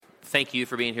Thank you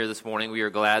for being here this morning. We are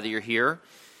glad that you're here.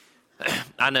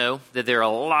 I know that there are a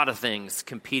lot of things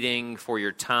competing for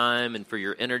your time and for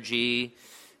your energy,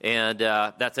 and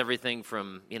that's everything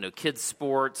from kids'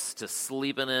 sports to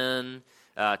sleeping in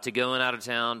to going out of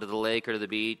town to the lake or to the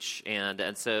beach.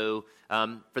 And so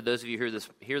for those of you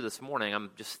here this morning,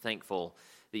 I'm just thankful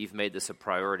that you've made this a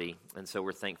priority, and so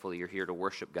we're thankful that you're here to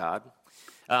worship God.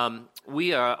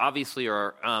 We are obviously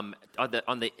on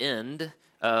the end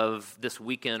of this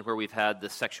weekend where we've had the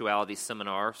sexuality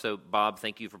seminar. So, Bob,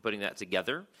 thank you for putting that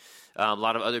together. A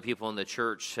lot of other people in the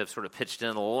church have sort of pitched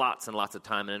in lots and lots of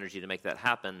time and energy to make that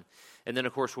happen. And then,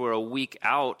 of course, we're a week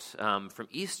out from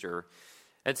Easter.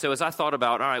 And so as I thought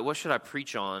about, all right, what should I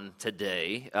preach on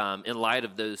today in light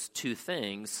of those two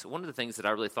things, one of the things that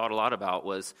I really thought a lot about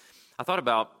was I thought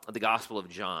about the Gospel of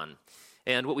John.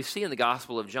 And what we see in the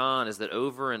Gospel of John is that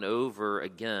over and over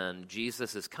again,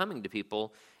 Jesus is coming to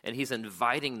people and he's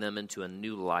inviting them into a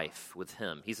new life with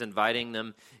him. He's inviting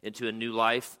them into a new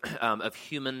life of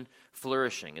human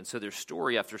flourishing. And so there's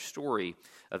story after story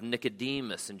of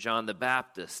Nicodemus and John the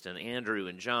Baptist and Andrew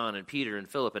and John and Peter and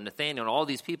Philip and Nathanael and all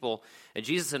these people. And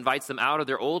Jesus invites them out of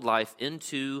their old life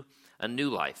into a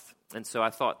new life. And so I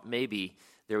thought maybe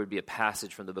there would be a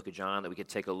passage from the book of John that we could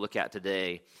take a look at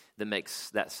today that makes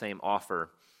that same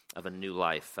offer of a new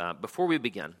life. Before we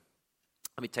begin,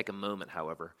 let me take a moment,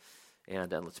 however, and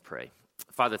let's pray.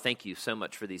 Father, thank you so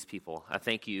much for these people. I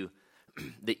thank you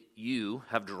that you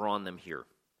have drawn them here.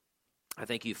 I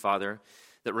thank you, Father,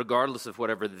 that regardless of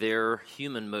whatever their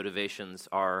human motivations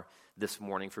are this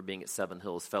morning for being at Seven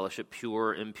Hills Fellowship,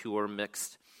 pure, impure,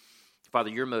 mixed, Father,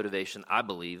 your motivation, I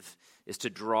believe, is to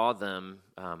draw them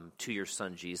to your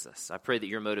Son, Jesus. I pray that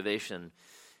your motivation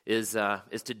is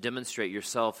to demonstrate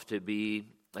yourself to be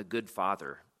a good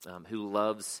father who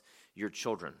loves your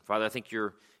children. Father, I think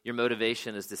your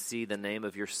motivation is to see the name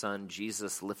of your Son,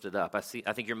 Jesus, lifted up. I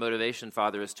think your motivation,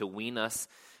 Father, is to wean us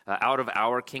out of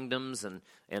our kingdoms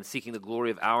and seeking the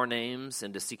glory of our names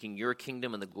and to seeking your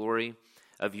kingdom and the glory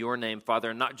of your name,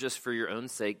 Father, not just for your own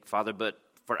sake, Father, but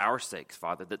for our sakes,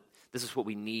 Father, that this is what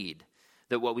we need.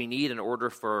 That what we need in order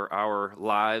for our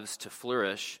lives to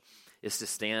flourish is to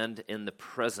stand in the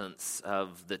presence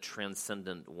of the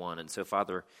transcendent one. And so,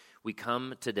 Father, we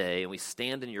come today and we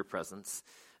stand in your presence.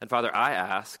 And Father, I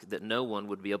ask that no one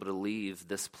would be able to leave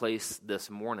this place this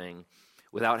morning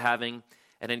without having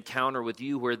an encounter with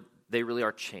you where they really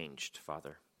are changed,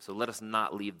 Father. So let us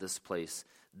not leave this place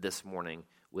this morning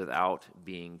without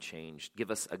being changed.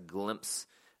 Give us a glimpse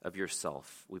of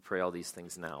yourself. We pray all these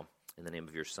things now in the name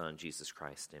of your Son, Jesus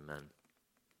Christ. Amen.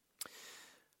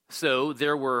 So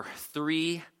there were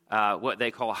three what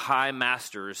they call high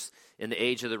masters in the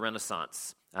age of the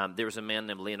Renaissance. There was a man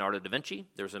named Leonardo da Vinci,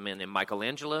 there was a man named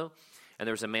Michelangelo, and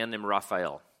there was a man named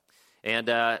Raphael. And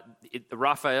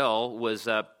Raphael was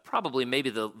probably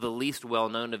maybe the least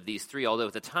well-known of these three, although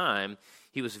at the time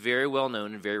he was very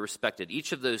well-known and very respected.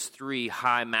 Each of those three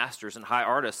high masters and high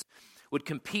artists would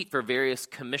compete for various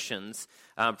commissions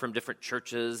from different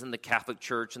churches and the Catholic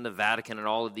Church and the Vatican and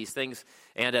all of these things.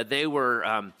 And they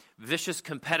were vicious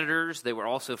competitors. They were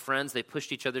also friends. They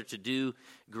pushed each other to do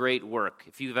great work.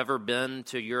 If you've ever been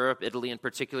to Europe, Italy in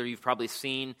particular, you've probably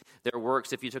seen their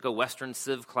works. If you took a Western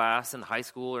Civ class in high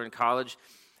school or in college,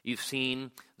 you've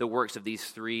seen the works of these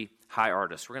three high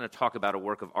artists. We're going to talk about a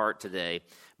work of art today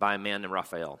by a man named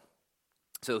Raphael.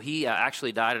 So he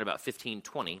actually died in about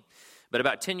 1520. But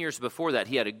about 10 years before that,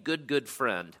 he had a good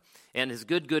friend. And his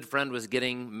good friend was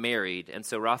getting married. And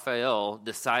so Raphael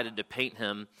decided to paint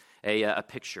him a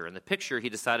picture. And the picture he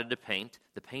decided to paint,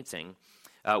 the painting,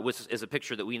 is a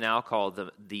picture that we now call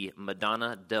the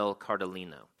Madonna del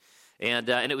Cardellino. And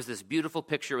it was this beautiful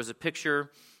picture. It was a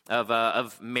picture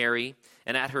of Mary.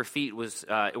 And at her feet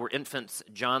were infants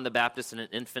John the Baptist and an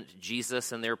infant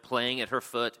Jesus. And they're playing at her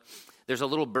foot. There's a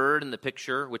little bird in the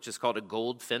picture, which is called a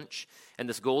goldfinch, and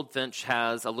this goldfinch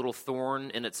has a little thorn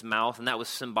in its mouth, and that was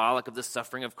symbolic of the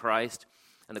suffering of Christ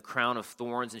and the crown of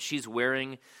thorns, and she's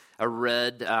wearing a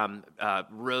red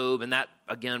robe, and that,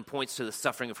 again, points to the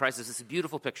suffering of Christ. It's this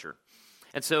beautiful picture.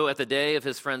 And so at the day of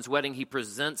his friend's wedding, he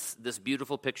presents this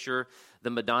beautiful picture,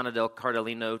 the Madonna del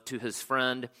Cardellino, to his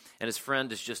friend, and his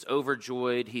friend is just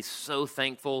overjoyed. He's so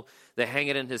thankful. They hang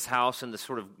it in his house in this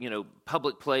sort of,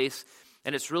 public place.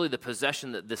 And it's really the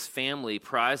possession that this family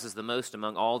prizes the most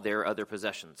among all their other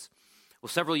possessions. Well,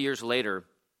 several years later,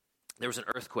 there was an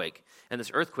earthquake, and this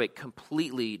earthquake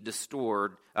completely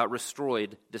destroyed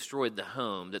the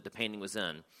home that the painting was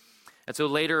in. And so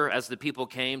later, as the people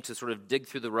came to sort of dig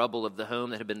through the rubble of the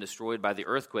home that had been destroyed by the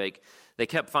earthquake, they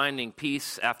kept finding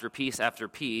piece after piece after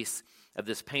piece of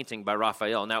this painting by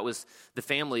Raphael. Now, it was the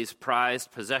family's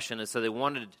prized possession, and so they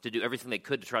wanted to do everything they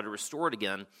could to try to restore it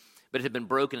again, but it had been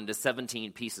broken into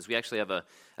 17 pieces. We actually have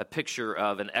a picture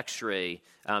of an x-ray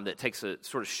that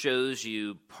sort of shows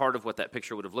you part of what that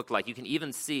picture would have looked like. You can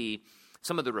even see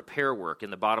some of the repair work.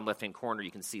 In the bottom left-hand corner,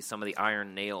 you can see some of the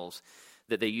iron nails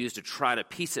that they used to try to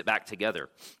piece it back together.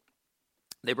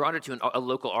 They brought it to a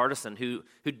local artisan who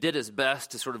did his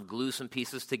best to sort of glue some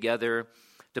pieces together,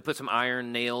 to put some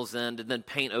iron nails in, and then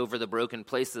paint over the broken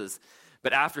places.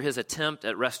 But after his attempt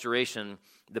at restoration,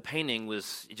 the painting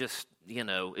was just,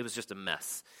 it was just a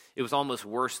mess. It was almost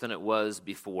worse than it was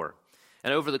before.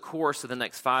 And over the course of the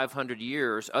next 500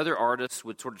 years, other artists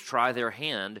would sort of try their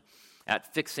hand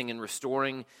at fixing and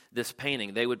restoring this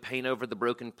painting. They would paint over the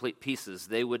broken pieces.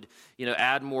 They would,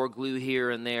 add more glue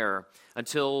here and there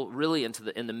until really in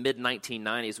the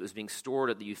mid-1990s, it was being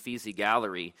stored at the Uffizi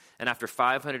Gallery. And after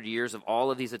 500 years of all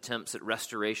of these attempts at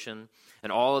restoration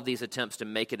and all of these attempts to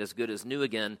make it as good as new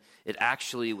again, it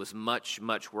actually was much,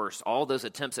 much worse. All those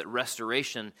attempts at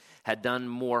restoration had done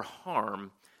more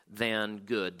harm than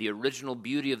good. The original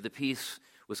beauty of the piece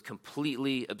was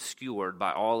completely obscured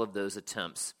by all of those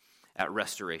attempts at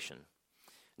restoration.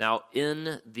 Now,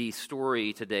 in the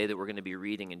story today that we're going to be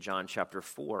reading in John chapter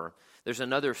 4, there's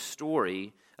another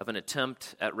story of an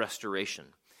attempt at restoration.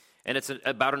 And it's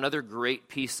about another great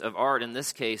piece of art. In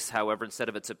this case, however, instead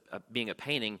of it being a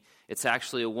painting, it's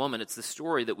actually a woman. It's the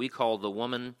story that we call The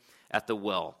Woman at the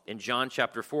Well. In John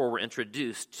chapter 4, we're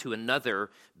introduced to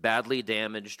another badly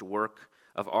damaged work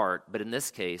of art, but in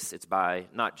this case, it's by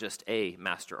not just a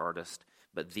master artist,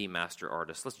 but the master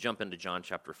artist. Let's jump into John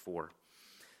chapter 4. It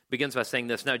begins by saying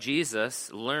this: Now Jesus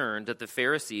learned that the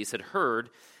Pharisees had heard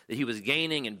that he was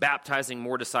gaining and baptizing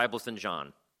more disciples than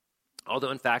John,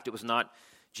 although in fact it was not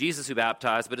Jesus who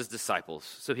baptized, but his disciples.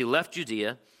 So he left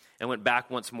Judea and went back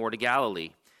once more to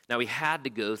Galilee. Now he had to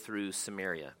go through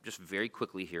Samaria. Just very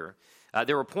quickly here.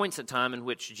 There were points in time in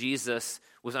which Jesus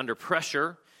was under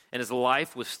pressure and his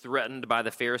life was threatened by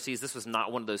the Pharisees. This was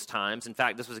not one of those times. In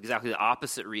fact, this was exactly the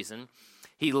opposite reason.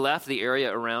 He left the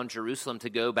area around Jerusalem to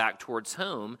go back towards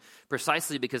home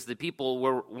precisely because the people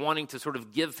were wanting to sort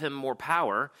of give him more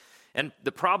power. And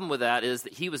the problem with that is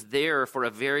that he was there for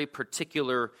a very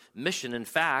particular mission. In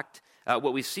fact,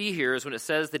 what we see here is when it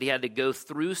says that he had to go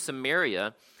through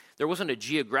Samaria, there wasn't a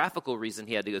geographical reason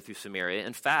he had to go through Samaria.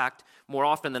 In fact, more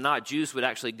often than not, Jews would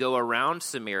actually go around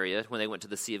Samaria when they went to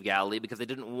the Sea of Galilee because they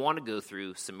didn't want to go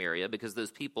through Samaria because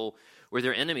those people were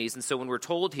their enemies. And so when we're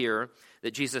told here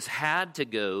that Jesus had to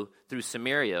go through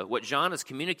Samaria, what John is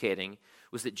communicating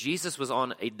was that Jesus was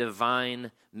on a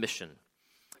divine mission,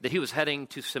 that he was heading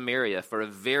to Samaria for a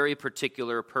very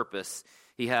particular purpose.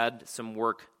 He had some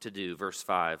work to do. Verse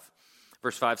 5.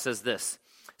 Verse 5 says this: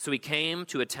 So he came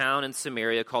to a town in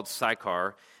Samaria called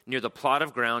Sychar, near the plot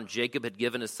of ground Jacob had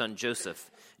given his son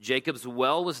Joseph. Jacob's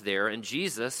well was there, and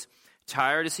Jesus,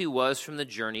 tired as he was from the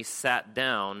journey, sat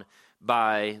down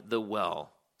by the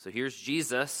well. So here's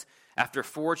Jesus, after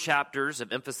 4 chapters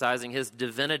of emphasizing his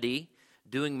divinity,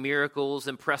 doing miracles,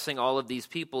 impressing all of these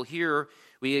people. Here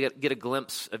we get a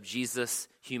glimpse of Jesus'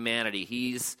 humanity.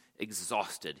 He's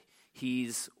exhausted.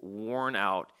 He's worn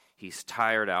out. He's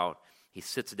tired out. He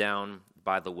sits down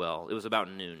by the well. It was about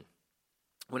noon.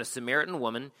 When a Samaritan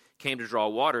woman came to draw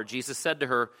water, Jesus said to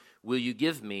her, "Will you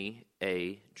give me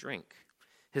a drink?"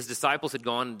 His disciples had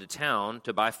gone into town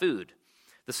to buy food.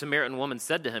 The Samaritan woman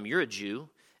said to him, "You're a Jew,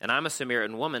 and I'm a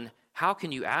Samaritan woman. How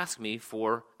can you ask me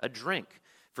for a drink?"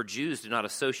 For Jews do not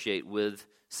associate with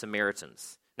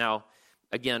Samaritans. Now,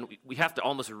 again, we have to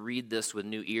almost read this with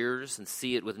new ears and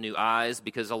see it with new eyes,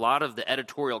 because a lot of the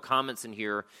editorial comments in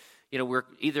here, we're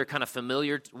either kind of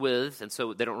familiar with, and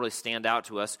so they don't really stand out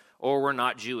to us, or we're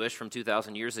not Jewish from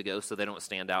 2,000 years ago, so they don't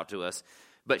stand out to us.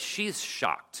 But she's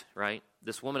shocked, right?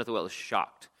 This woman at the well is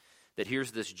shocked that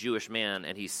here's this Jewish man,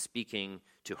 and he's speaking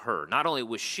to her. Not only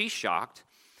was she shocked,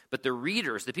 but the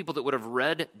readers, the people that would have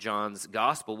read John's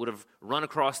gospel, would have run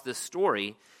across this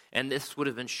story, and this would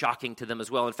have been shocking to them as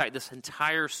well. In fact, this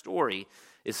entire story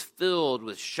is filled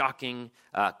with shocking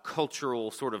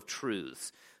cultural sort of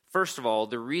truths. First of all,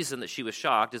 the reason that she was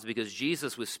shocked is because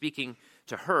Jesus was speaking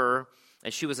to her,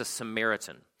 and she was a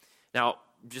Samaritan. Now,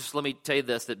 just let me tell you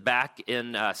this, that back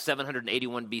in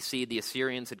 781 BC, the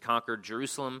Assyrians had conquered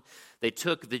Jerusalem. They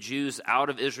took the Jews out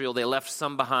of Israel. They left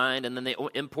some behind, and then they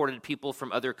imported people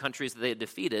from other countries that they had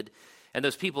defeated. And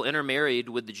those people intermarried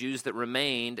with the Jews that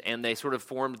remained, and they sort of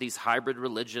formed these hybrid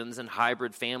religions and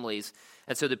hybrid families.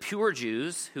 And so the pure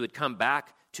Jews who had come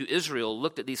back to Israel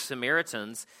looked at these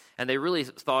Samaritans, and they really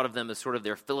thought of them as sort of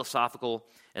their philosophical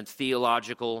and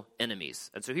theological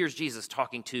enemies. And so here's Jesus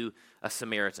talking to a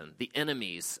Samaritan, the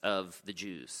enemies of the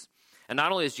Jews. And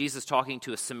not only is Jesus talking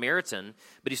to a Samaritan,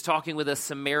 but he's talking with a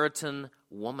Samaritan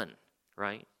woman,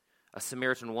 right? A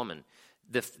Samaritan woman.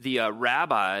 The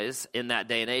rabbis in that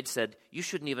day and age said, you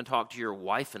shouldn't even talk to your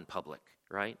wife in public,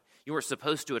 right? You weren't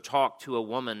supposed to talk to a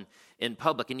woman in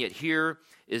public. And yet here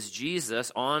is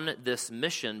Jesus on this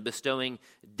mission bestowing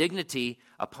dignity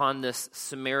upon this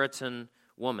Samaritan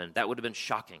woman. That would have been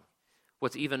shocking.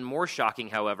 What's even more shocking,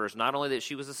 however, is not only that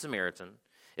she was a Samaritan,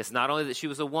 it's not only that she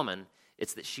was a woman,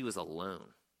 it's that she was alone,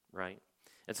 right?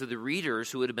 And so the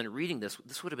readers who would have been reading this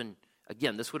would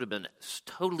have been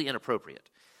totally inappropriate.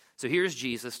 So here's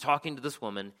Jesus talking to this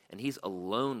woman, and he's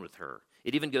alone with her.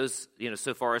 It even goes,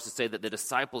 so far as to say that the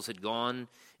disciples had gone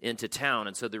into town.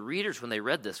 And so the readers, when they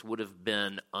read this, would have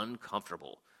been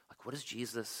uncomfortable. Like, what is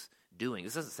Jesus doing?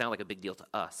 This doesn't sound like a big deal to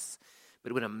us, but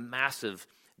it would have been a massive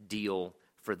deal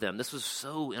for them. This was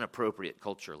so inappropriate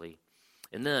culturally.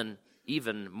 And then,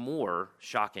 even more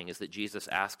shocking is that Jesus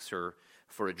asks her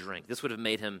for a drink. This would have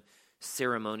made him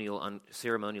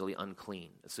ceremonially unclean.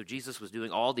 So Jesus was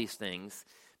doing all these things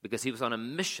because he was on a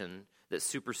mission that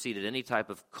superseded any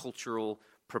type of cultural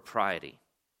propriety.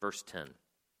 Verse 10.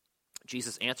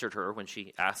 Jesus answered her when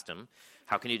she asked him,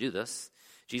 how can you do this?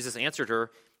 Jesus answered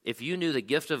her, if you knew the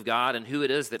gift of God and who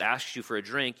it is that asks you for a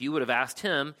drink, you would have asked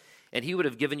him, and he would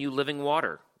have given you living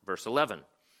water. Verse 11.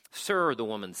 Sir, the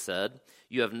woman said,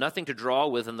 you have nothing to draw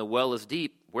with and the well is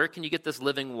deep. Where can you get this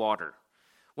living water?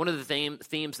 One of the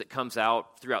themes that comes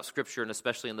out throughout Scripture, and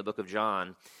especially in the book of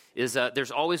John, is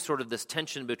there's always sort of this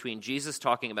tension between Jesus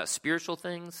talking about spiritual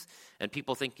things and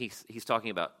people think he's talking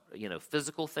about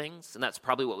physical things, and that's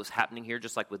probably what was happening here,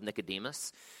 just like with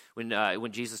Nicodemus.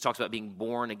 When Jesus talks about being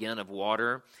born again of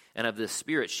water and of the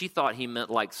Spirit, she thought he meant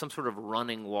like some sort of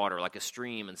running water, like a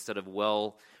stream instead of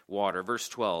well water. Verse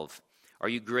 12, are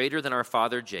you greater than our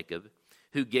father Jacob,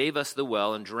 who gave us the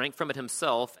well and drank from it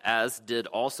himself, as did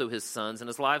also his sons and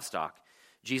his livestock?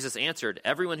 Jesus answered,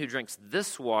 everyone who drinks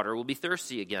this water will be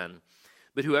thirsty again,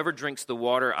 but whoever drinks the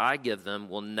water I give them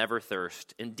will never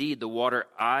thirst. Indeed, the water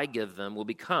I give them will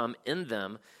become in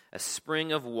them a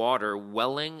spring of water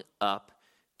welling up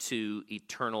to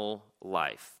eternal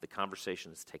life. The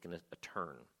conversation has taken a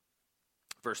turn.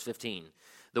 Verse 15,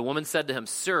 the woman said to him,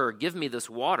 sir, give me this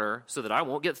water so that I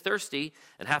won't get thirsty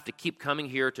and have to keep coming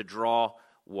here to draw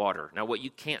water. Now, what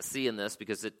you can't see in this,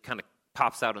 because it kind of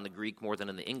pops out in the Greek more than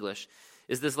in the English,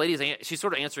 is this she's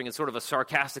sort of answering in sort of a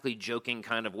sarcastically joking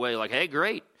kind of way, like, hey,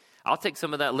 great, I'll take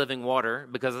some of that living water,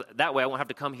 because that way I won't have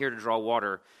to come here to draw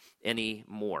water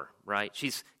anymore, right?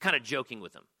 She's kind of joking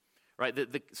with him, right?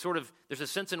 There's a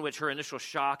sense in which her initial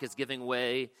shock is giving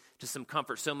way to some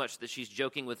comfort so much that she's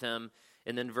joking with him.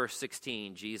 And then verse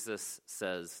 16, Jesus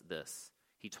says this.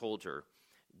 He told her,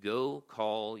 go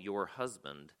call your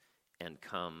husband and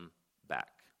come back.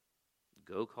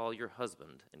 Go call your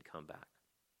husband and come back.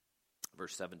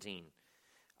 Verse 17,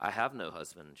 I have no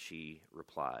husband, she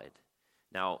replied.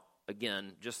 Now,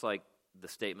 again, just like the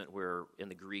statement where in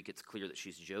the Greek it's clear that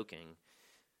she's joking,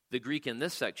 the Greek in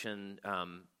this section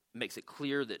makes it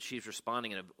clear that she's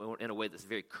responding in a way that's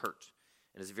very curt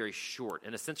and is very short.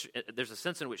 In a sense, there's a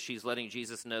sense in which she's letting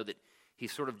Jesus know that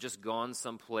he's sort of just gone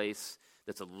someplace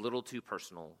that's a little too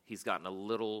personal. He's gotten a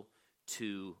little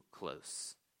too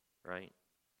close, right?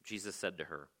 Jesus said to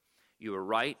her, you are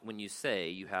right when you say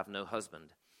you have no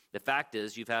husband. The fact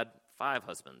is you've had 5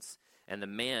 husbands, and the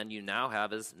man you now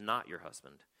have is not your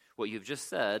husband. What you've just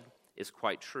said is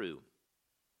quite true.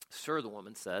 Sir, the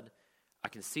woman said, I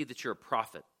can see that you're a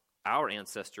prophet. Our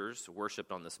ancestors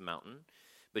worshipped on this mountain,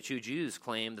 but you Jews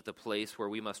claim that the place where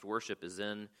we must worship is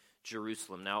in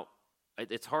Jerusalem. Now,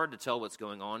 it's hard to tell what's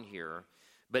going on here,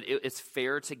 but it's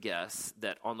fair to guess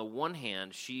that on the one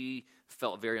hand, she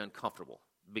felt very uncomfortable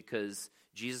because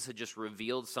Jesus had just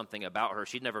revealed something about her.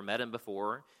 She'd never met him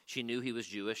before. She knew he was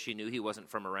Jewish. She knew he wasn't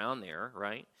from around there,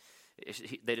 right?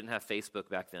 They didn't have Facebook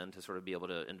back then to sort of be able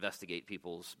to investigate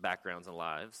people's backgrounds and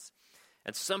lives.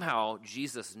 And somehow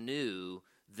Jesus knew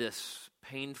this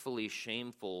painfully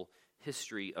shameful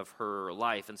history of her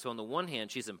life. And so on the one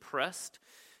hand, she's impressed.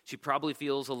 She probably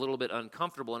feels a little bit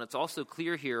uncomfortable. And it's also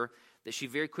clear here that she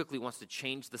very quickly wants to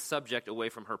change the subject away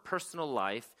from her personal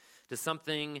life to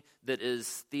something that is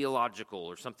theological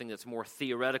or something that's more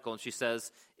theoretical. And she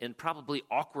says, in probably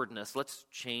awkwardness, let's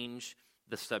change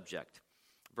the subject.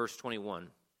 Verse 21,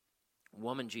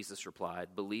 woman, Jesus replied,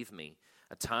 believe me,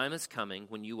 a time is coming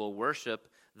when you will worship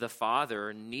the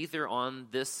Father neither on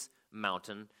this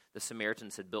mountain. The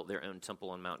Samaritans had built their own temple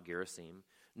on Mount Gerizim,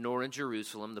 nor in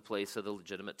Jerusalem, the place of the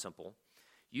legitimate temple.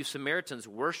 You Samaritans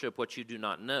worship what you do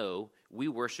not know. We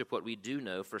worship what we do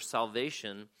know, for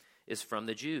salvation is from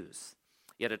the Jews.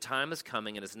 Yet a time is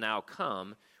coming and has now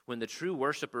come when the true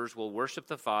worshipers will worship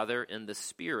the Father in the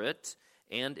Spirit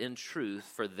and in truth,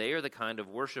 for they are the kind of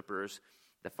worshipers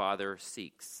the Father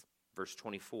seeks. Verse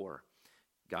 24,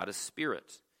 God is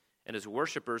Spirit, and his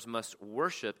worshipers must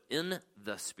worship in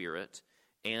the Spirit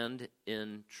and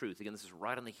in truth. Again, this is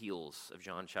right on the heels of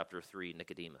John chapter 3,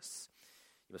 Nicodemus.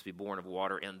 You must be born of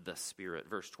water and the Spirit.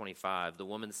 Verse 25, the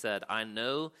woman said, I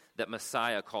know that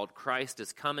Messiah called Christ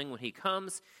is coming. When he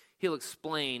comes, he'll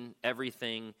explain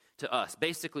everything to us.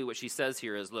 Basically, what she says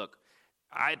here is, look,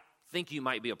 I think you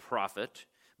might be a prophet,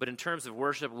 but in terms of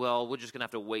worship, well, we're just going to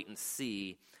have to wait and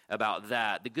see about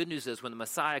that. The good news is when the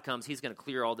Messiah comes, he's going to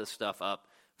clear all this stuff up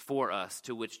for us,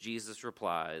 to which Jesus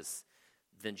replies,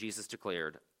 then Jesus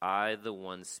declared, I, the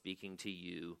one speaking to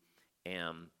you,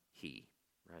 am he,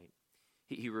 right?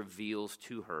 He reveals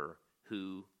to her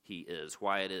who he is,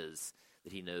 why it is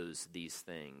that he knows these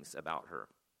things about her.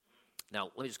 Now,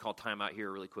 let me just call time out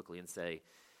here really quickly and say,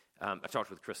 I've talked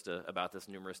with Krista about this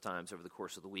numerous times over the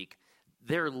course of the week.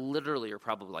 There literally are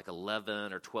probably like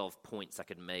 11 or 12 points I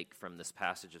could make from this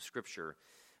passage of Scripture,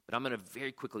 but I'm going to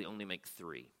very quickly only make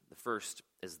 3. The first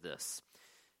is this,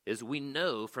 is we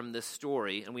know from this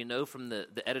story, and we know from the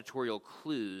editorial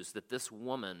clues, that this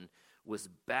woman was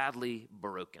badly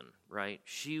broken, right?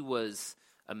 She was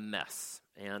a mess.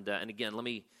 And again, let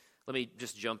me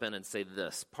just jump in and say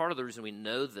this. Part of the reason we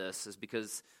know this is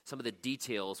because some of the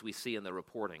details we see in the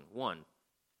reporting. One,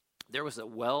 there was a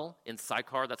well in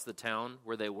Sychar, that's the town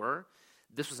where they were.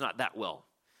 This was not that well.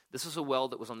 This was a well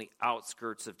that was on the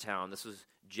outskirts of town. This was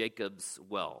Jacob's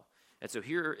well. And so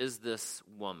here is this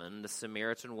woman, the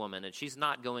Samaritan woman, and she's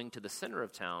not going to the center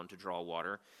of town to draw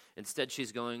water. Instead,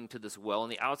 she's going to this well in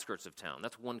the outskirts of town.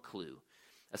 That's one clue.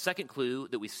 A second clue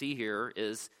that we see here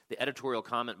is the editorial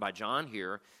comment by John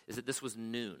here is that this was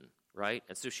noon, right?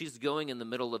 And so she's going in the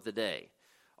middle of the day.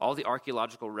 All the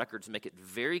archaeological records make it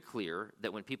very clear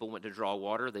that when people went to draw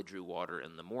water, they drew water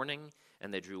in the morning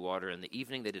and they drew water in the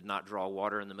evening. They did not draw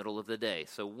water in the middle of the day.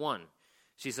 So 1,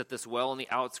 she's at this well in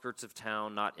the outskirts of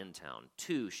town, not in town.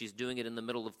 2, she's doing it in the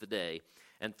middle of the day.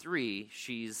 And 3,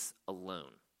 she's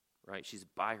alone, right? She's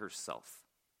by herself,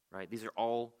 right? These are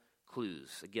all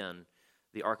clues. Again,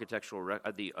 the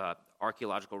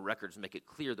archaeological records make it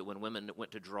clear that when women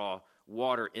went to draw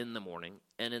water in the morning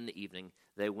and in the evening,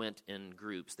 they went in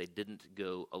groups. They didn't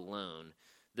go alone.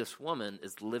 This woman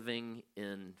is living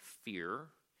in fear.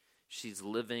 She's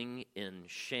living in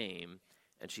shame,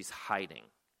 and she's hiding,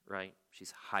 right?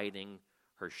 She's hiding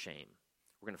her shame.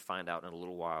 We're going to find out in a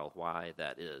little while why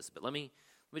that is. But let me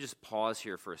just pause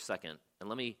here for a second, and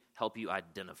let me help you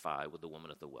identify with the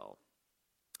woman at the well.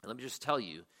 And let me just tell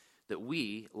you that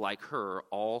we, like her,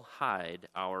 all hide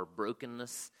our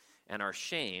brokenness and our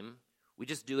shame. We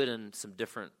just do it in some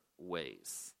different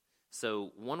ways.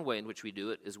 So one way in which we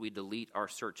do it is we delete our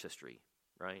search history,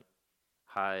 right?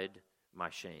 Hide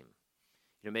my shame.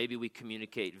 You know, maybe we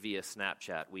communicate via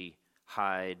Snapchat. We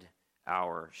hide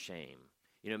our shame.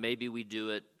 You know, maybe we do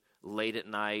it late at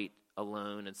night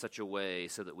alone in such a way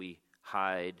so that we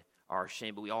hide our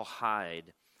shame. But we all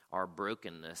hide our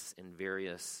brokenness in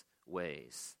various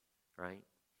ways, right?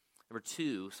 Number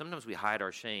 2, sometimes we hide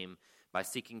our shame by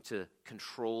seeking to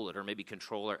control it or maybe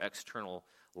control our external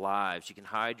lives. You can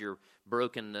hide your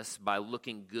brokenness by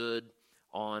looking good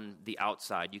on the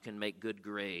outside. You can make good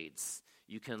grades.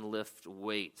 You can lift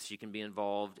weights. You can be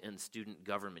involved in student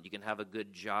government. You can have a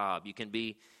good job. You can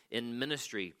be in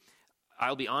ministry.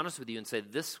 I'll be honest with you and say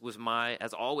this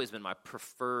has always been my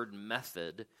preferred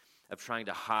method of trying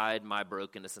to hide my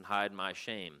brokenness and hide my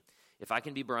shame. If I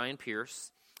can be Brian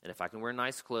Pierce, and if I can wear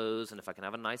nice clothes, and if I can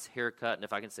have a nice haircut, and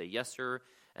if I can say yes, sir,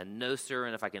 and no, sir,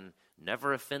 and if I can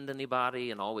never offend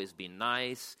anybody and always be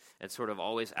nice and sort of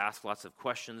always ask lots of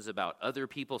questions about other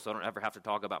people so I don't ever have to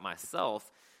talk about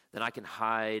myself, then I can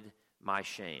hide my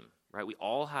shame, right? We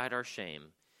all hide our shame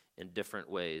in different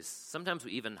ways. Sometimes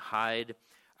we even hide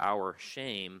our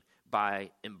shame by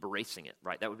embracing it,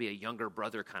 right? That would be a younger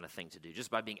brother kind of thing to do,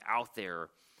 just by being out there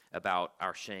about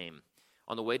our shame.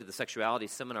 On the way to the sexuality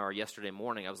seminar yesterday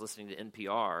morning, I was listening to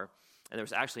NPR, and there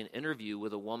was actually an interview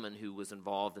with a woman who was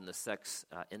involved in the sex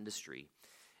industry.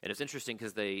 And it's interesting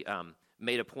because they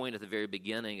made a point at the very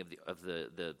beginning of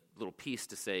the little piece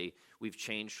to say, we've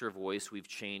changed her voice, we've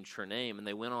changed her name. And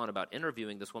they went on about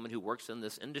interviewing this woman who works in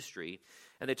this industry.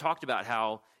 And they talked about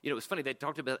how, it was funny, they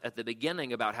talked about at the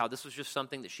beginning about how this was just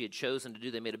something that she had chosen to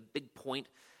do. They made a big point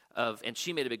and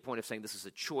she made a big point of saying, this is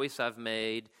a choice I've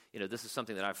made. This is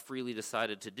something that I've freely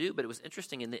decided to do. But it was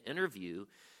interesting in the interview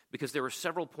because there were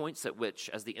several points at which,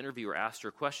 as the interviewer asked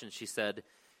her questions, she said,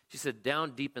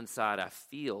 down deep inside, I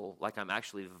feel like I'm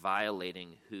actually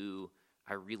violating who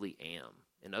I really am.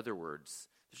 In other words,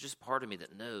 there's just part of me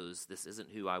that knows this isn't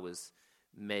who I was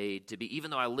made to be. Even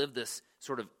though I live this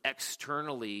sort of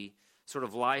externally sort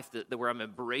of life that where I'm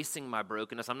embracing my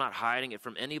brokenness, I'm not hiding it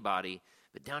from anybody,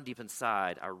 but down deep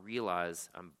inside, I realize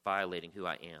I'm violating who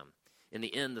I am. In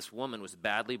the end, this woman was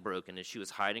badly broken, and she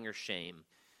was hiding her shame,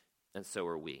 and so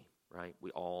are we, right?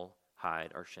 We all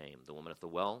hide our shame. The woman at the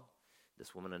well,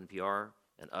 this woman in NPR,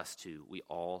 and us too. We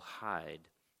all hide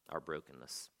our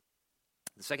brokenness.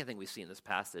 The second thing we see in this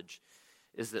passage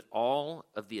is that all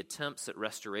of the attempts at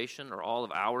restoration, or all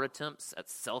of our attempts at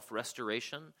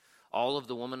self-restoration, all of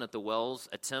the woman at the well's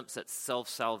attempts at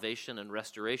self-salvation and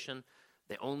restoration,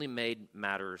 they only made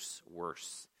matters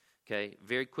worse. Okay,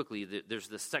 very quickly, there's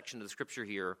this section of the scripture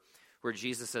here where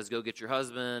Jesus says, go get your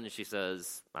husband, and she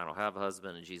says, I don't have a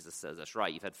husband, and Jesus says, that's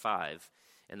right, you've had 5,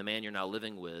 and the man you're now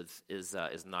living with is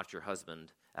not your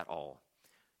husband at all.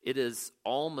 It is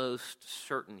almost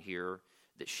certain here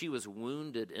that she was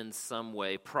wounded in some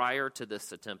way prior to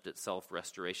this attempt at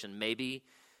self-restoration, maybe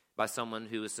by someone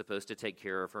who was supposed to take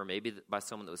care of her, maybe by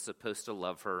someone that was supposed to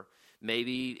love her,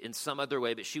 maybe in some other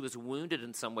way, but she was wounded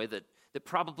in some way that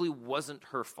probably wasn't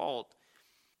her fault,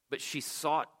 but she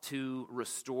sought to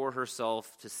restore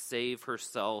herself, to save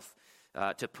herself,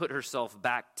 to put herself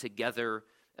back together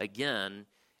again.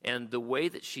 And the way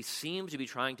that she seems to be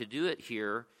trying to do it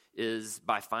here is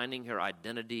by finding her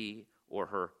identity or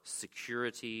her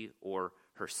security or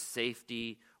her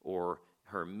safety or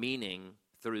her meaning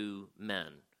through men.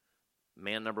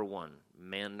 Man number 1,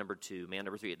 man number 2, man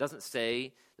number 3. It doesn't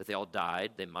say that they all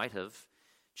died. They might have.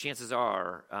 Chances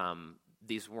are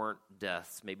these weren't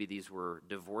deaths. Maybe these were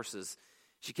divorces.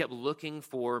 She kept looking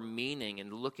for meaning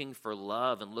and looking for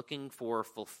love and looking for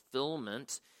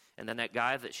fulfillment. And then that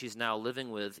guy that she's now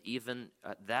living with, even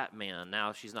that man,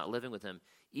 now she's not living with him,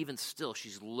 even still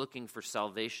she's looking for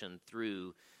salvation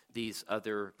through these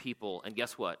other people. And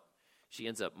guess what? She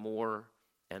ends up more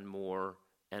and more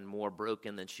and more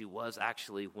broken than she was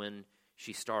actually when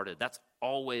she started. That's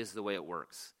always the way it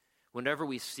works. Whenever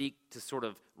we seek to sort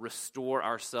of restore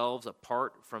ourselves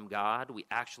apart from God, we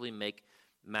actually make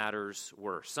matters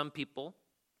worse. Some people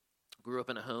grew up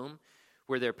in a home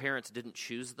where their parents didn't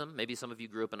choose them. Maybe some of you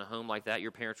grew up in a home like that.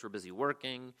 Your parents were busy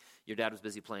working. Your dad was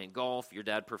busy playing golf. Your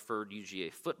dad preferred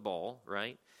UGA football,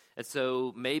 right? And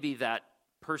so maybe that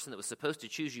person that was supposed to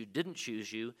choose you didn't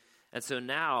choose you. And so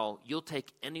now you'll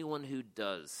take anyone who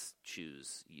does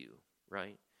choose you,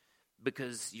 right?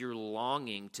 Because you're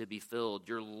longing to be filled.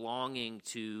 You're longing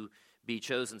to be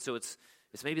chosen. So it's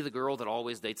maybe the girl that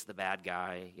always dates the bad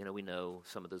guy. We know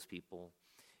some of those people.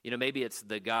 Maybe it's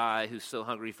the guy who's so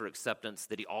hungry for acceptance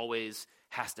that he always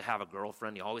has to have a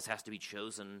girlfriend. He always has to be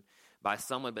chosen by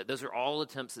someone. But those are all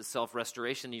attempts at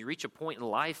self-restoration. You reach a point in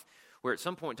life where at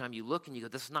some point in time you look and you go,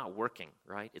 this is not working,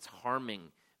 right? It's harming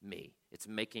me. It's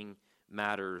making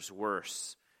matters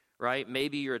worse, right?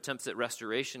 Maybe your attempts at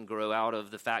restoration grow out of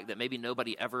the fact that maybe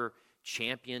nobody ever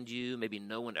championed you. Maybe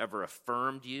no one ever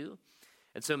affirmed you.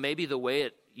 And so maybe the way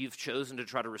you've chosen to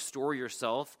try to restore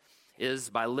yourself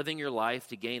is by living your life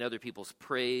to gain other people's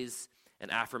praise and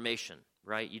affirmation,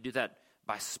 right? You do that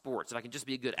by sports. If I can just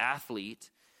be a good athlete,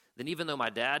 then even though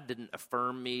my dad didn't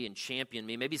affirm me and champion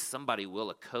me, maybe somebody will,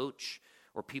 a coach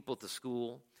or people at the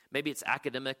school. Maybe it's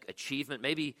academic achievement.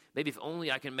 Maybe if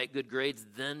only I can make good grades,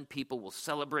 then people will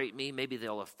celebrate me. Maybe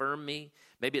they'll affirm me.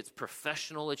 Maybe it's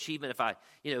professional achievement. If I,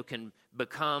 can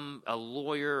become a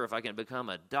lawyer, if I can become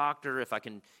a doctor, if I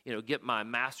can, get my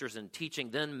master's in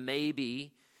teaching, then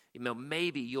maybe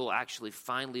you'll actually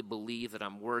finally believe that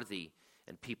I'm worthy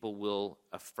and people will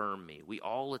affirm me. We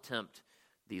all attempt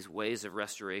these ways of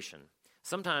restoration.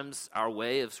 Sometimes our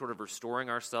way of sort of restoring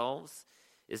ourselves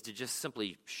is to just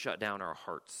simply shut down our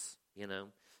hearts,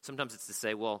 Sometimes it's to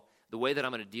say, well, the way that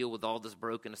I'm going to deal with all this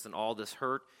brokenness and all this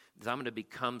hurt is I'm going to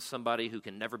become somebody who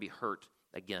can never be hurt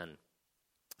again.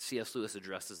 C.S. Lewis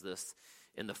addresses this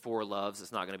in The Four Loves.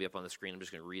 It's not going to be up on the screen. I'm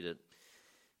just going to read it.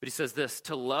 But he says this,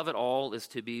 to love at all is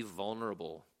to be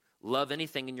vulnerable. Love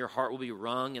anything in your heart will be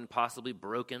wrung and possibly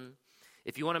broken.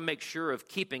 If you want to make sure of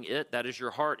keeping it, that is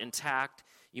your heart, intact,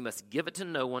 you must give it to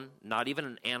no one, not even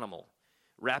an animal.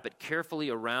 Wrap it carefully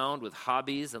around with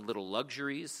hobbies and little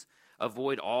luxuries.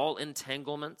 Avoid all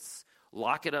entanglements.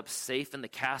 Lock it up safe in the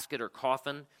casket or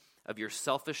coffin of your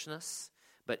selfishness.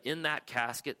 But in that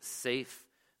casket, safe,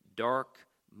 dark,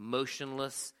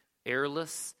 motionless,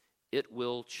 airless, it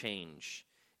will change.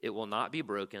 It will not be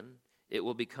broken. it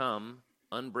will become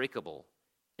unbreakable,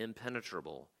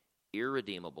 impenetrable,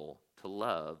 irredeemable. To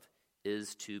love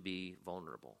is to be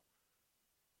vulnerable.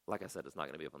 Like I said, it's not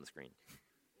going to be up on the screen.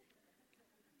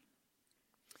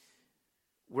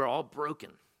 We're all broken,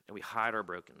 and we hide our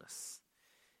brokenness.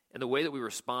 And the way that we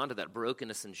respond to that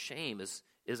brokenness and shame is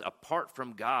apart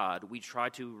from God, we try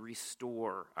to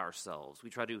restore ourselves. We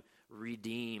try to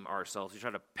redeem ourselves. We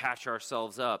try to patch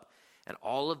ourselves up. And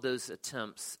all of those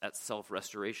attempts at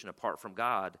self-restoration apart from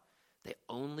God, they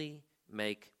only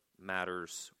make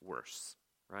matters worse,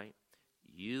 right?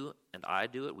 You and I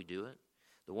do it. We do it.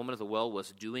 The woman at the well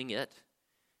was doing it.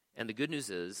 And the good news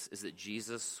is that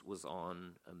Jesus was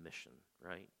on a mission,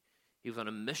 right? He was on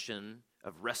a mission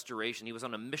of restoration. He was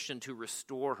on a mission to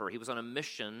restore her. He was on a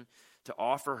mission to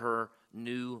offer her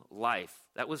new life.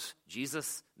 That was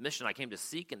Jesus' mission. I came to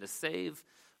seek and to save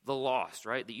the lost,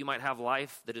 right? That you might have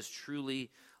life that is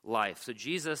truly life. So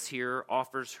Jesus here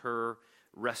offers her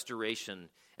restoration.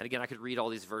 And again, I could read all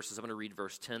these verses. I'm going to read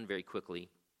verse 10 very quickly.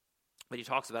 But he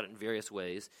talks about it in various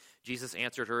ways. Jesus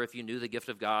answered her, if you knew the gift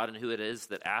of God and who it is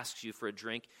that asks you for a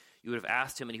drink, you would have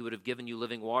asked him and he would have given you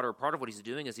living water. Part of what he's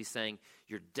doing is he's saying,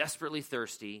 you're desperately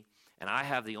thirsty and I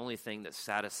have the only thing that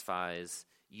satisfies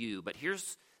you. But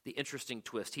here's the interesting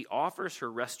twist. He offers her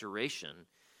restoration,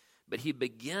 but he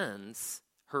begins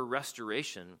her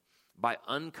restoration by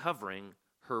uncovering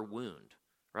her wound,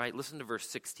 right? Listen to verse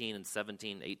 16 and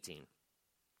 17, 18.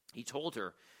 He told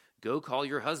her, go call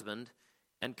your husband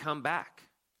and come back.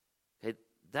 Okay,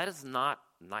 that is not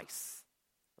nice,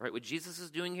 right? What Jesus is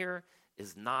doing here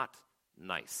is not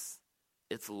nice.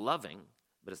 It's loving,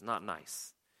 but it's not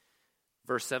nice.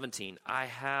 Verse 17, I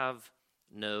have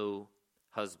no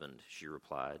husband, she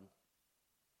replied.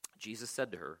 Jesus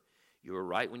said to her, you are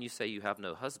right when you say you have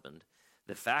no husband.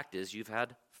 The fact is you've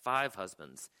had 5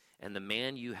 husbands, and the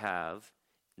man you have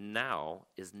now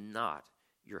is not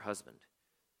your husband.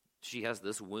 She has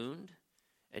this wound,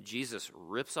 and Jesus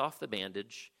rips off the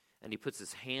bandage, and he puts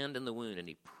his hand in the wound, and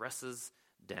he presses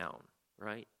down,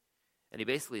 right? And he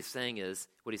basically is saying is,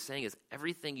 what he's saying is,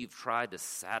 everything you've tried to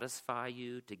satisfy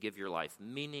you, to give your life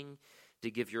meaning, to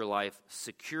give your life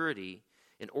security,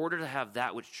 in order to have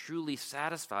that which truly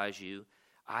satisfies you,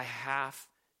 I have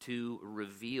to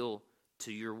reveal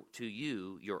to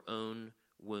you your own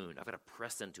wound. I've got to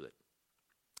press into it.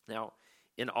 Now,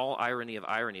 in all irony of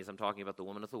ironies, I'm talking about the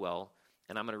woman at the well,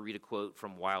 and I'm going to read a quote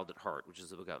from Wild at Heart, which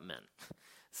is a book about men.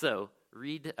 So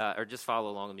read, or just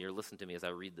follow along with me or listen to me as I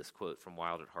read this quote from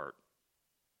Wild at Heart.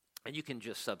 And you can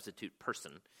just substitute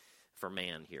person for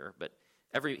man here, but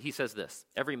he says this,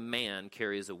 every man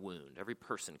carries a wound. Every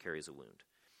person carries a wound.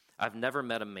 I've never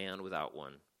met a man without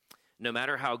one. No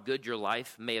matter how good your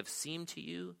life may have seemed to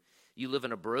you, you live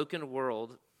in a broken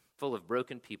world full of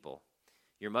broken people.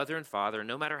 Your mother and father,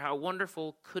 no matter how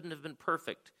wonderful, couldn't have been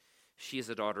perfect. She is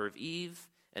a daughter of Eve,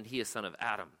 and he is son of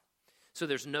Adam. So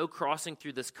there's no crossing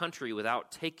through this country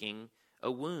without taking a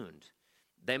wound.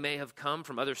 They may have come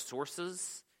from other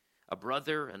sources, a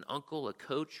brother, an uncle, a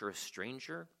coach, or a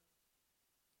stranger.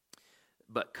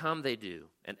 But come they do,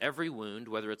 and every wound,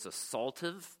 whether it's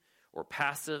assaultive or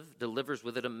passive, delivers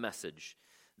with it a message.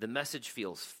 The message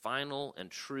feels final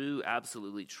and true,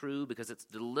 absolutely true, because it's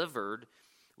delivered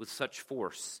with such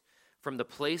force. From the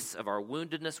place of our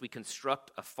woundedness, we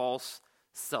construct a false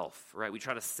self, right? We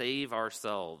try to save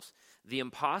ourselves. The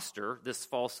imposter, this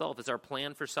false self, is our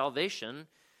plan for salvation.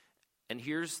 And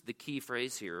here's the key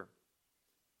phrase here.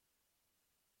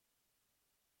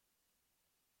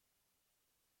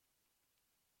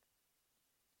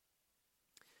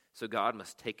 So God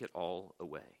must take it all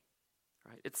away,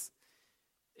 right? It's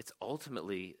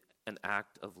ultimately an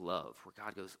act of love where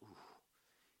God goes, ooh,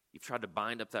 you've tried to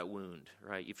bind up that wound,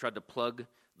 right? You've tried to plug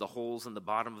the holes in the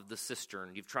bottom of the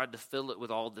cistern. You've tried to fill it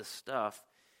with all this stuff,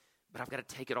 but I've got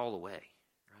to take it all away,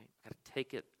 right? I've got to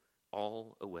take it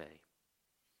all away.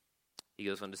 He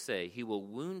goes on to say, he will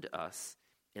wound us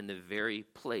in the very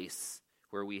place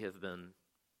where we have been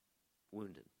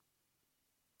wounded.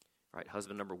 Right,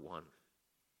 husband number 1,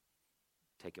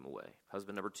 take him away.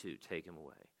 Husband number 2, take him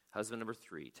away. Husband number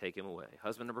 3, take him away.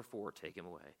 Husband number 4, take him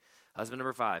away. Husband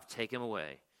number 5, take him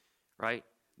away. Right?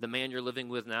 The man you're living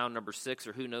with now, number 6,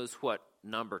 or who knows what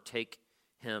number, take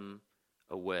him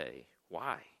away.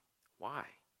 Why? Why?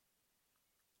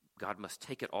 God must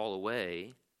take it all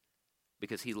away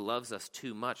because he loves us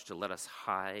too much to let us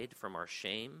hide from our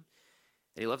shame.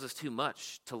 And he loves us too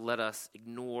much to let us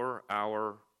ignore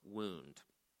our wound.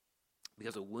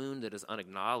 Because a wound that is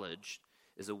unacknowledged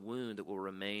is a wound that will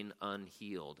remain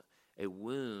unhealed. A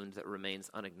wound that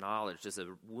remains unacknowledged is a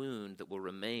wound that will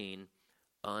remain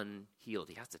unhealed.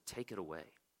 He has to take it away.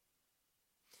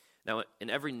 Now, in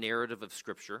every narrative of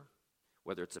Scripture,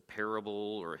 whether it's a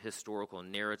parable or a historical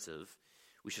narrative,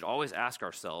 we should always ask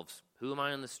ourselves, who am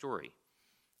I in the story?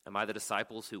 Am I the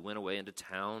disciples who went away into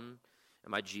town?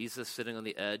 Am I Jesus sitting on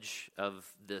the edge of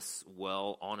this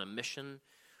well on a mission?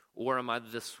 Or am I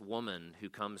this woman who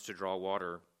comes to draw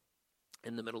water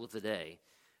in the middle of the day?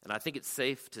 And I think it's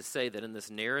safe to say that in this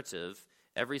narrative,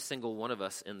 every single one of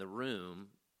us in the room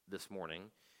this morning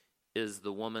is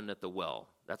the woman at the well.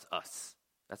 That's us.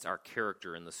 That's our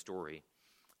character in the story.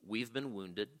 We've been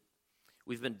wounded.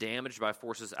 We've been damaged by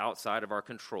forces outside of our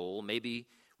control. Maybe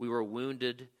we were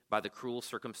wounded by the cruel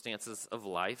circumstances of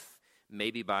life,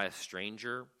 maybe by a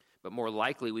stranger, but more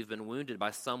likely we've been wounded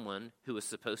by someone who is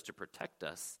supposed to protect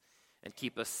us and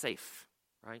keep us safe,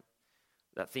 right?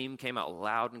 That theme came out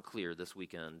loud and clear this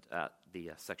weekend at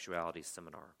the sexuality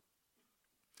seminar.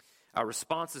 Our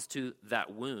responses to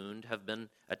that wound have been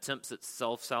attempts at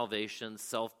self-salvation,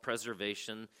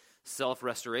 self-preservation,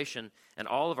 self-restoration, and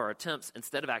all of our attempts,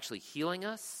 instead of actually healing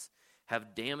us,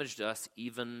 have damaged us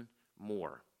even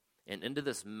more. And into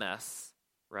this mess,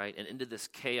 right, and into this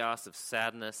chaos of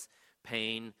sadness,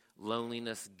 pain,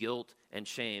 loneliness, guilt, and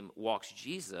shame walks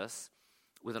Jesus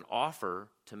with an offer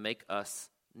to make us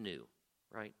new,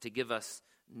 right, to give us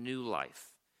new life,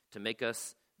 to make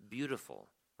us beautiful,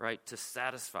 right, to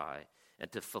satisfy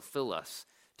and to fulfill us,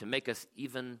 to make us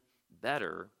even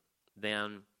better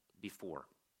than before.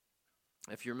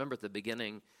 If you remember at the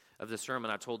beginning of the sermon,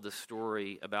 I told this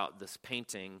story about this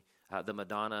painting, the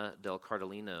Madonna del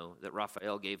Cardellino, that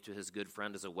Raphael gave to his good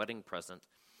friend as a wedding present.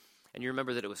 And you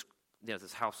remember that it was,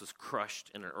 this house was crushed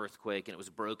in an earthquake, and it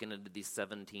was broken into these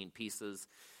 17 pieces.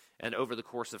 And over the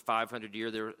course of 500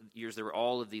 years, there were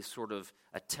all of these sort of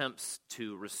attempts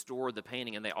to restore the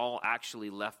painting, and they all actually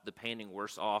left the painting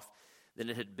worse off than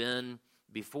it had been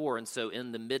before. And so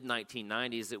in the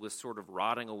mid-1990s, it was sort of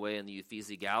rotting away in the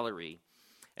Uffizi Gallery.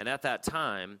 And at that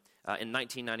time, in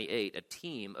 1998, a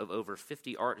team of over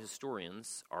 50 art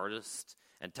historians, artists,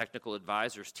 and technical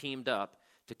advisors teamed up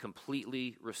to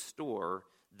completely restore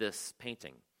this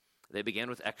painting. They began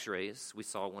with x-rays. We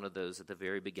saw one of those at the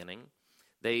very beginning.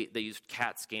 They used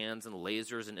CAT scans and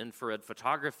lasers and infrared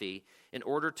photography in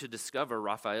order to discover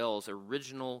Raphael's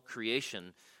original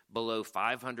creation below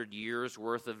 500 years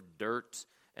worth of dirt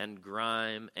and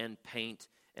grime and paint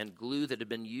and glue that had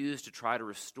been used to try to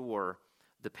restore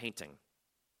the painting.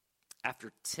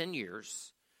 After 10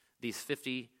 years, these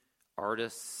 50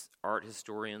 artists, art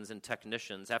historians, and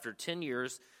technicians, after 10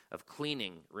 years of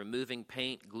cleaning, removing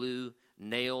paint, glue,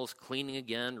 nails, cleaning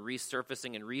again,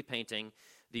 resurfacing, and repainting,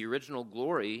 the original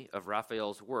glory of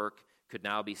Raphael's work could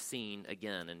now be seen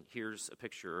again. And here's a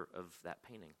picture of that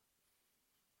painting.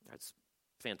 It's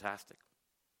fantastic.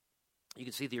 You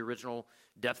can see the original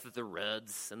depth of the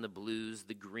reds and the blues,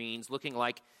 the greens, looking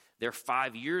like they're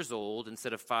 5 years old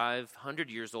instead of 500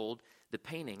 years old. The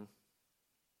painting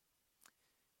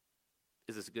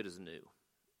is as good as new.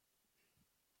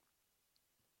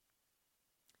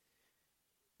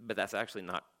 But that's actually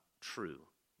not true,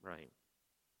 right?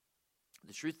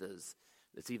 The truth is,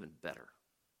 it's even better.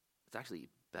 It's actually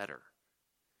better,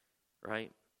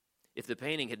 right? If the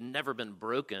painting had never been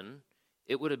broken,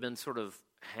 it would have been sort of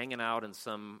hanging out in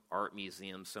some art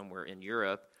museum somewhere in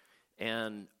Europe,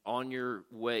 and on your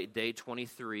way, day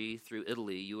 23 through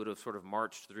Italy, you would have sort of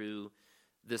marched through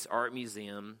this art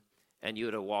museum, and you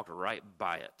would have walked right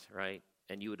by it, right?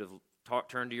 And you would have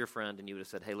turned to your friend, and you would have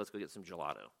said, hey, let's go get some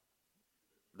gelato.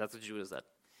 That's what you would have said,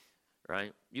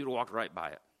 right? You would have walked right by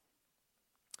it.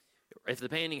 If the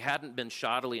painting hadn't been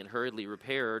shoddily and hurriedly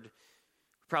repaired,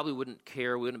 we probably wouldn't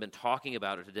care. We wouldn't have been talking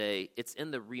about it today. It's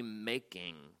in the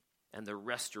remaking and the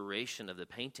restoration of the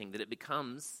painting that it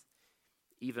becomes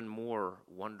even more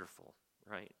wonderful,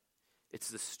 right? It's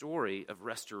the story of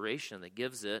restoration that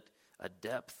gives it a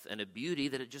depth and a beauty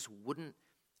that it just wouldn't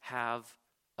have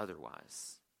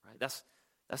otherwise, right?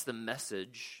 That's the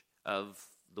message of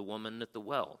the woman at the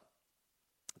well.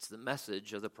 It's the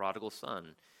message of the prodigal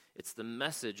son. It's the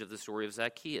message of the story of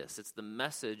Zacchaeus. It's the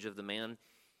message of the man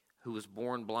who was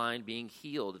born blind being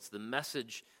healed. It's the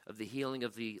message of the healing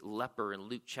of the leper in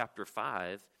Luke chapter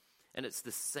 5. And it's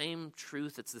the same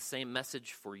truth, it's the same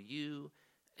message for you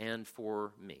and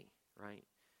for me, right?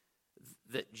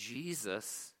 That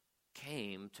Jesus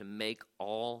came to make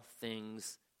all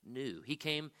things new. He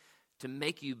came to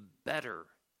make you better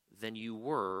than you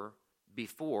were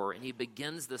before, and he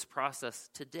begins this process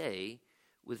today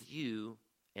with you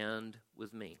and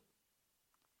with me.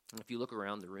 And if you look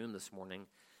around the room this morning,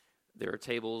 there are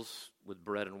tables with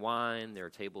bread and wine, there are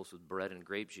tables with bread and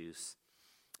grape juice.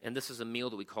 And this is a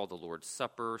meal that we call the Lord's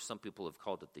Supper. Some people have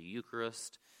called it the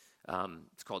Eucharist.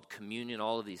 It's called communion,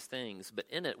 all of these things. But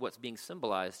in it, what's being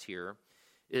symbolized here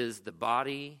is the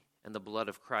body and the blood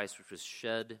of Christ, which was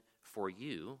shed for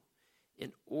you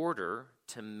in order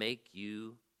to make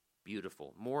you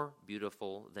beautiful, more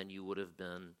beautiful than you would have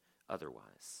been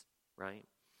otherwise, right?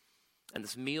 And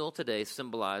this meal today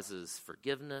symbolizes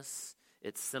forgiveness.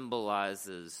 It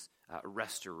symbolizes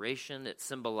restoration. It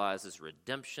symbolizes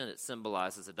redemption. It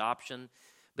symbolizes adoption.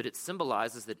 But it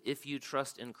symbolizes that if you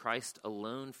trust in Christ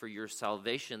alone for your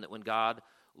salvation, that when God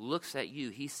looks at you,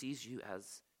 he sees you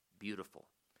as beautiful.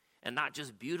 And not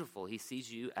just beautiful, he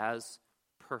sees you as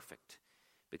perfect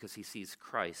because he sees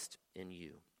Christ in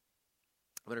you.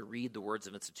 I'm going to read the words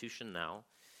of institution now.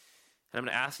 And I'm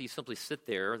going to ask you simply sit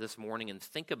there this morning and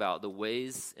think about the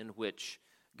ways in which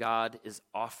God is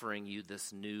offering you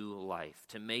this new life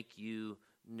to make you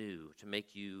new, to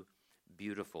make you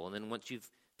beautiful. And then once you've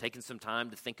taken some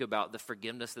time to think about the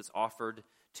forgiveness that's offered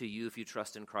to you if you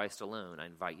trust in Christ alone, I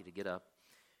invite you to get up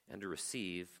and to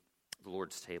receive the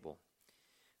Lord's table.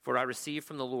 For I received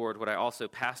from the Lord what I also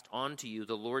passed on to you.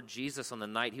 The Lord Jesus, on the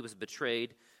night he was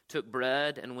betrayed, took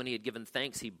bread, and when he had given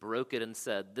thanks, he broke it and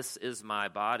said, "This is my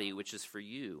body, which is for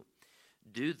you.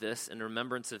 Do this in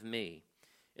remembrance of me."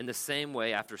 In the same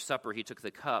way, after supper, he took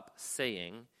the cup,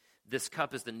 saying, "This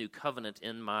cup is the new covenant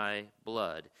in my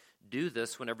blood. Do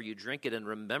this whenever you drink it in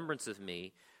remembrance of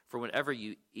me. For whenever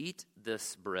you eat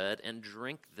this bread and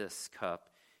drink this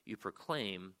cup, you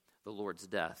proclaim the Lord's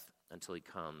death until he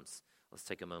comes." Let's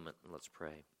take a moment and let's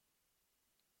pray.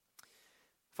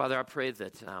 Father, I pray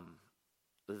that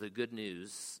the good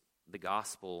news, the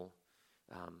gospel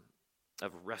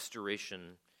of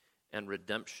restoration and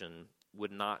redemption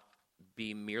would not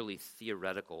be merely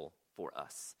theoretical for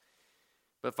us.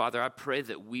 But Father, I pray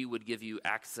that we would give you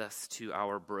access to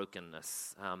our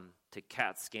brokenness, to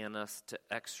CAT scan us, to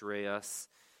x-ray us.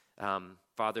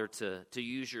 Father, to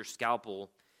use your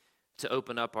scalpel to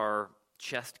open up our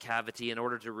chest cavity in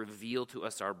order to reveal to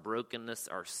us our brokenness,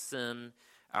 our sin,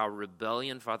 our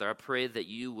rebellion. Father, I pray that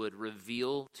you would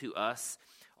reveal to us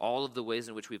all of the ways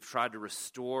in which we've tried to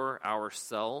restore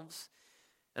ourselves.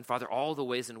 And Father, all the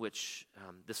ways in which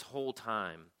this whole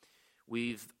time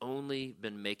we've only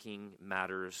been making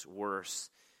matters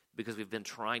worse because we've been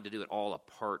trying to do it all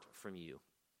apart from you.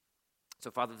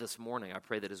 So Father, this morning I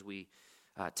pray that as we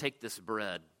take this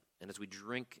bread and as we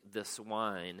drink this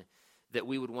wine, that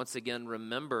we would once again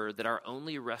remember that our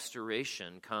only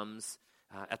restoration comes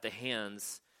at the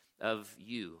hands of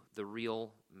you, the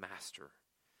real master.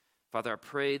 Father, I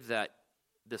pray that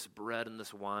this bread and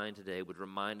this wine today would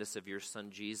remind us of your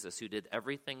Son Jesus, who did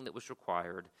everything that was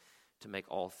required to make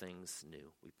all things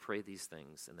new. We pray these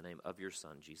things in the name of your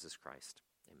Son, Jesus Christ.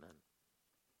 Amen.